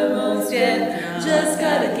remember most. Yet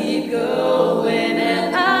going,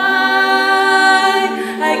 and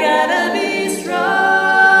I gotta be strong.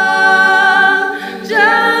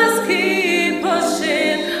 Just keep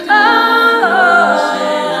pushing on,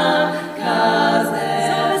 'cause there's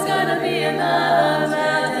always gonna be another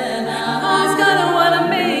mountain. Always gonna wanna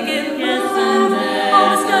make it move.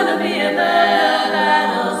 Always gonna be another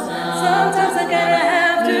battle. Sometimes I gotta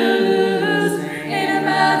have to lose. Ain't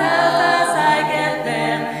about how fast I get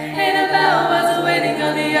there. Ain't about what's waiting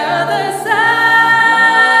on the other side.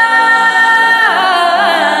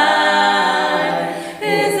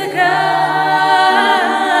 It's a climb.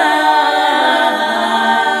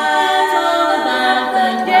 It's all about the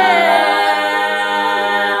climb.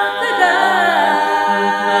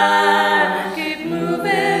 Keep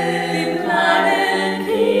moving, keep climbing,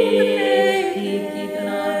 keep the faith, keep keeping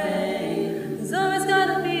on faith. There's always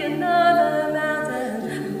gonna be another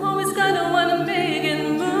mountain. Always gonna wanna make it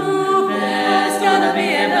move. There's gonna be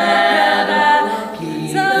another.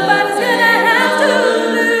 Somebody's gonna have to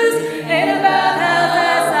lose. Ain't about how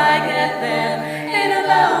fast I get there. Ain't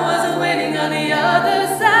about what's waiting on the other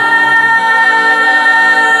side.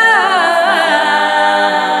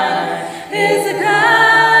 It's a climb.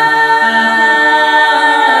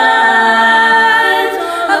 It's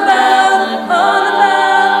all about the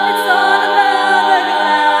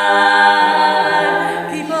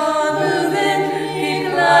climb. Keep on moving, keep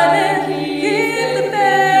climbing, keep the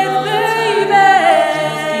faith, baby.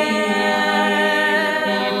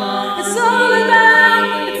 It's all about the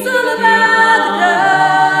climb.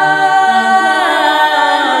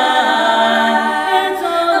 It's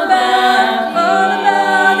all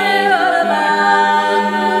about it, all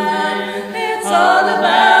about. It's all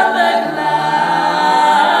about the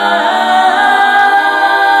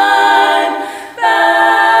climb.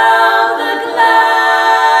 Found the climb.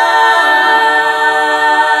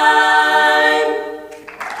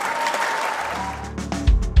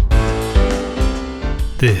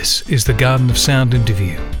 This is the Garden of Sound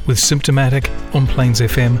interview with Symptomatic on Plains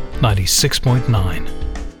FM 96.9.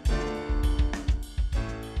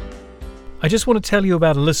 I just want to tell you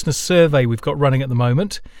about a listener survey we've got running at the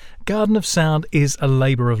moment. Garden of Sound is a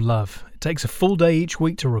labour of love. It takes a full day each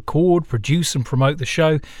week to record, produce and promote the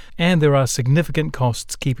show, and there are significant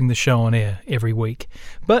costs keeping the show on air every week.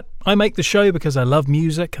 But I make the show because I love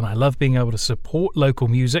music and I love being able to support local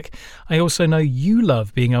music. I also know you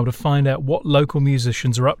love being able to find out what local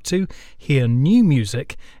musicians are up to, hear new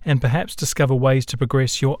music, and perhaps discover ways to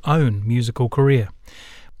progress your own musical career.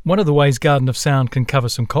 One of the ways Garden of Sound can cover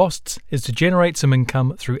some costs is to generate some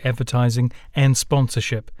income through advertising and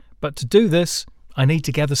sponsorship. But to do this, I need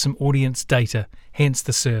to gather some audience data, hence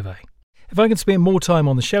the survey. If I can spend more time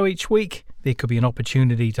on the show each week, there could be an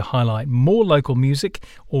opportunity to highlight more local music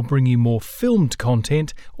or bring you more filmed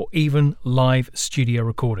content or even live studio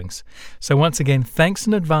recordings. So once again, thanks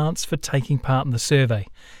in advance for taking part in the survey.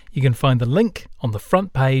 You can find the link on the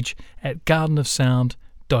front page at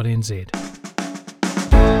gardenofsound.nz.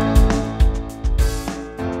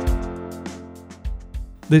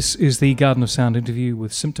 This is the Garden of Sound interview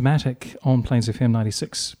with Symptomatic on Plains FM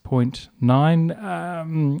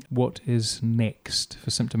 96.9. What is next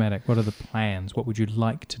for Symptomatic? What are the plans? What would you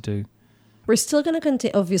like to do? We're still going to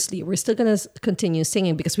continue, obviously, we're still going to continue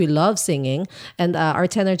singing because we love singing. And our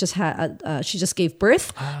tenor she just gave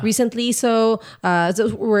birth recently. So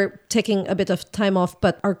we're taking a bit of time off,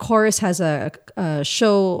 but our chorus has a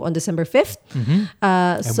show on December 5th. Mm-hmm.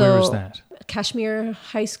 And where is that? Kashmir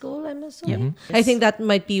High School, I'm assuming. Yep. I think that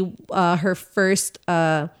might be her first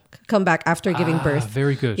comeback after giving birth.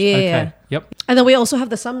 Very good. Yeah. Okay. Yep. And then we also have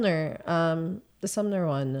the Sumner one.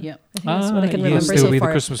 Yep. I think that's what I can remember there so will be far.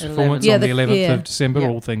 the Christmas performance Yeah, on the 11th of December. Yeah.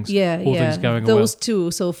 All things Things going Those well.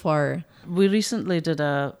 two so far. We recently did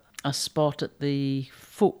a spot at the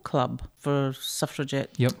Folk Club for suffragette.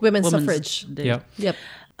 Yep. Women's Women's suffrage. Day. Yep.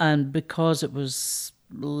 And because it was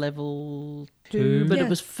level 2, Two. but Yeah. it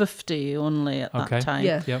was 50 only at Okay. that time.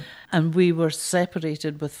 Yeah. Yep. And we were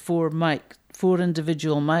separated with four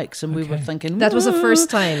individual mics, and we were Okay. thinking That was the "Woo!" first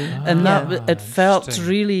time. and Ah, it felt interesting.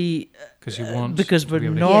 really Because you want because to we're be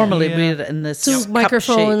able to normally hear. we're in this Two cup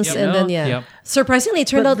microphones shape, and then Yep. surprisingly it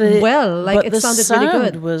turned But out well. Like but it the sounded sound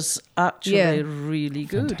really good. was actually Yeah. really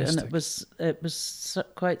good, Fantastic. and it was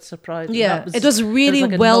quite surprising. Yeah, That it was really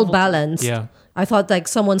like a well novelty. balanced. Yeah. I thought like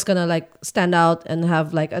someone's gonna like stand out and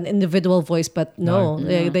have like an individual voice, but no,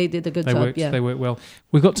 No. they did a good They job. worked. Yeah. They worked well.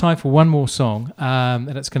 We've got time for one more song, and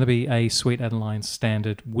it's going to be a Sweet Adeline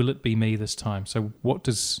standard. Will it be me this time? So, what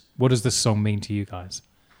does this song mean to you guys?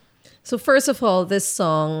 So first of all, this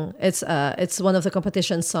song it's one of the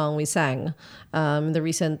competition song we sang in the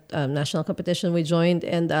recent national competition we joined,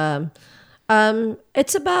 and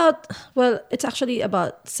It's actually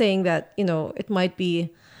about saying that, it might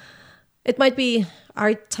be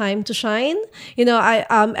our time to shine. I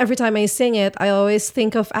every time I sing it, I always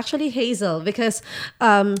think of actually Hazel, because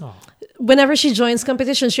whenever she joins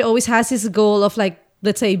competition, she always has this goal of, like,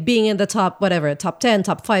 let's say being in the top 10,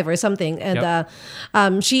 top 5 or something. And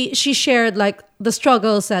she shared, like, the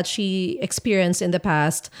struggles that she experienced in the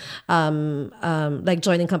past, like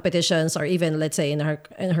joining competitions, or even, let's say, in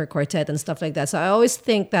her quartet and stuff like that. So I always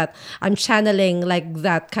think that I'm channeling, like,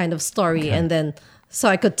 that kind of story, and then so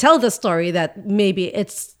I could tell the story that maybe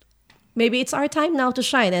it's our time now to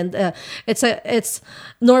shine. And it's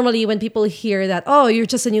normally when people hear that, oh, you're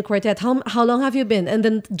just a new quartet, how long have you been? And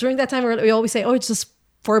then during that time we always say, oh, it's just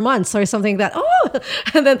 4 months or something like that. Oh,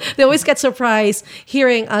 and then they always get surprised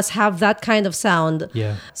hearing us have that kind of sound.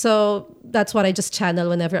 Yeah. So that's what I just channel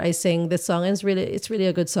whenever I sing this song. And it's really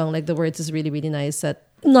a good song. Like, the words is really, really nice. That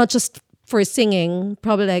not just for singing,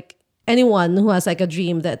 probably like anyone who has like a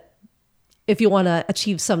dream, that if you want to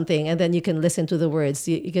achieve something and then you can listen to the words,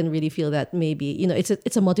 you can really feel that maybe, it's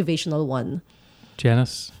a motivational one.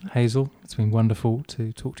 Janice, Hazel, it's been wonderful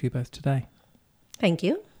to talk to you both today. Thank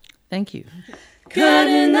you. Thank you.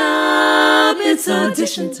 Cutting up, it's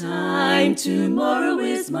audition time. Tomorrow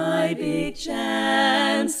is my big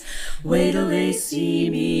chance. Wait till they see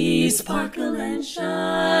me sparkle and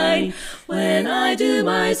shine when I do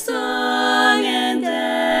my song and dance.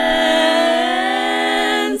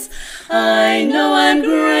 I know I'm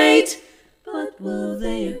great, but will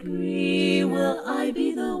they agree? Will I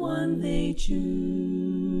be the one they choose?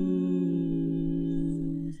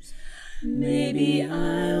 Maybe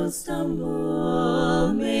I'll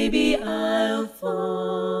stumble, maybe I'll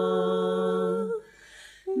fall.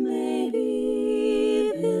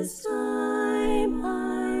 Maybe this time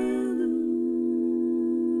I'll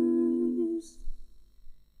lose.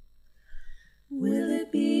 Will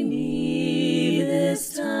it be me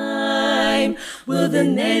this time? Will the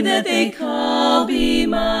name that they call be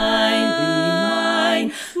mine? Be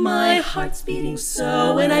mine? My heart's beating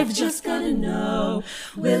so, and I've just gotta know.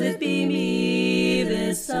 Will it be me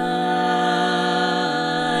this time?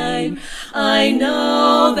 I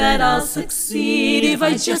know that I'll succeed if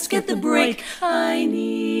I just get the break I need.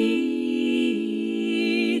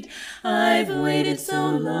 I've waited so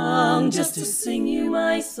long just to sing you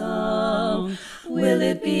my song. Will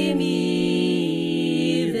it be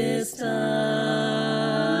me this time?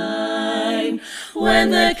 When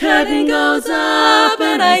the curtain goes up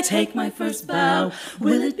and I take my first bow,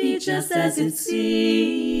 will it be just as it seemed?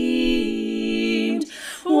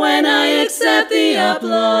 When I accept the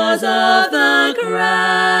applause of the crowd,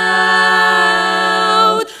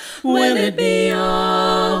 will it be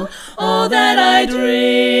all that I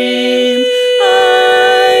dreamed?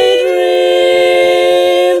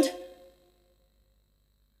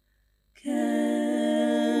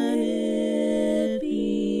 Can it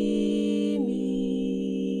be me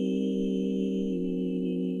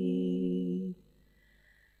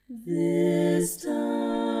this time?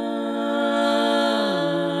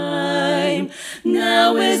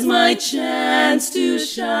 Now is my chance to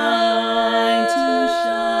shine,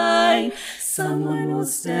 Someone will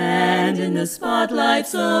stand in the spotlight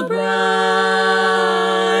so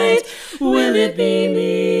bright. Will it be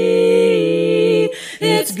me?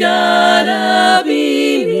 It's gotta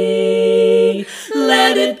be me.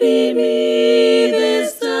 Let it be me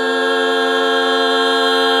this time.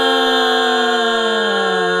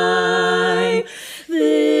 This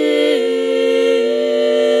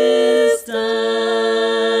time.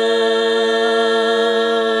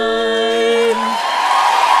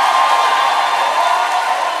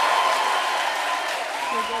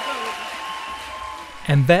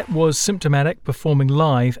 And that was Symptomatic performing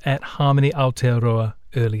live at Harmony Aotearoa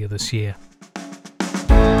earlier this year.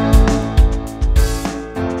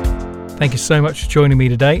 Thank you so much for joining me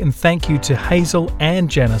today, and thank you to Hazel and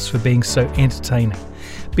Janice for being so entertaining.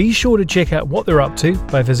 Be sure to check out what they're up to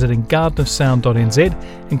by visiting gardenofsound.nz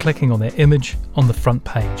and clicking on their image on the front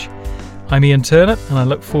page. I'm Ian Turner, and I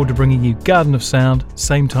look forward to bringing you Garden of Sound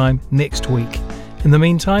same time next week. In the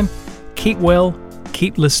meantime, keep well,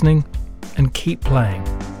 keep listening, and keep playing.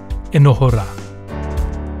 E noho rā.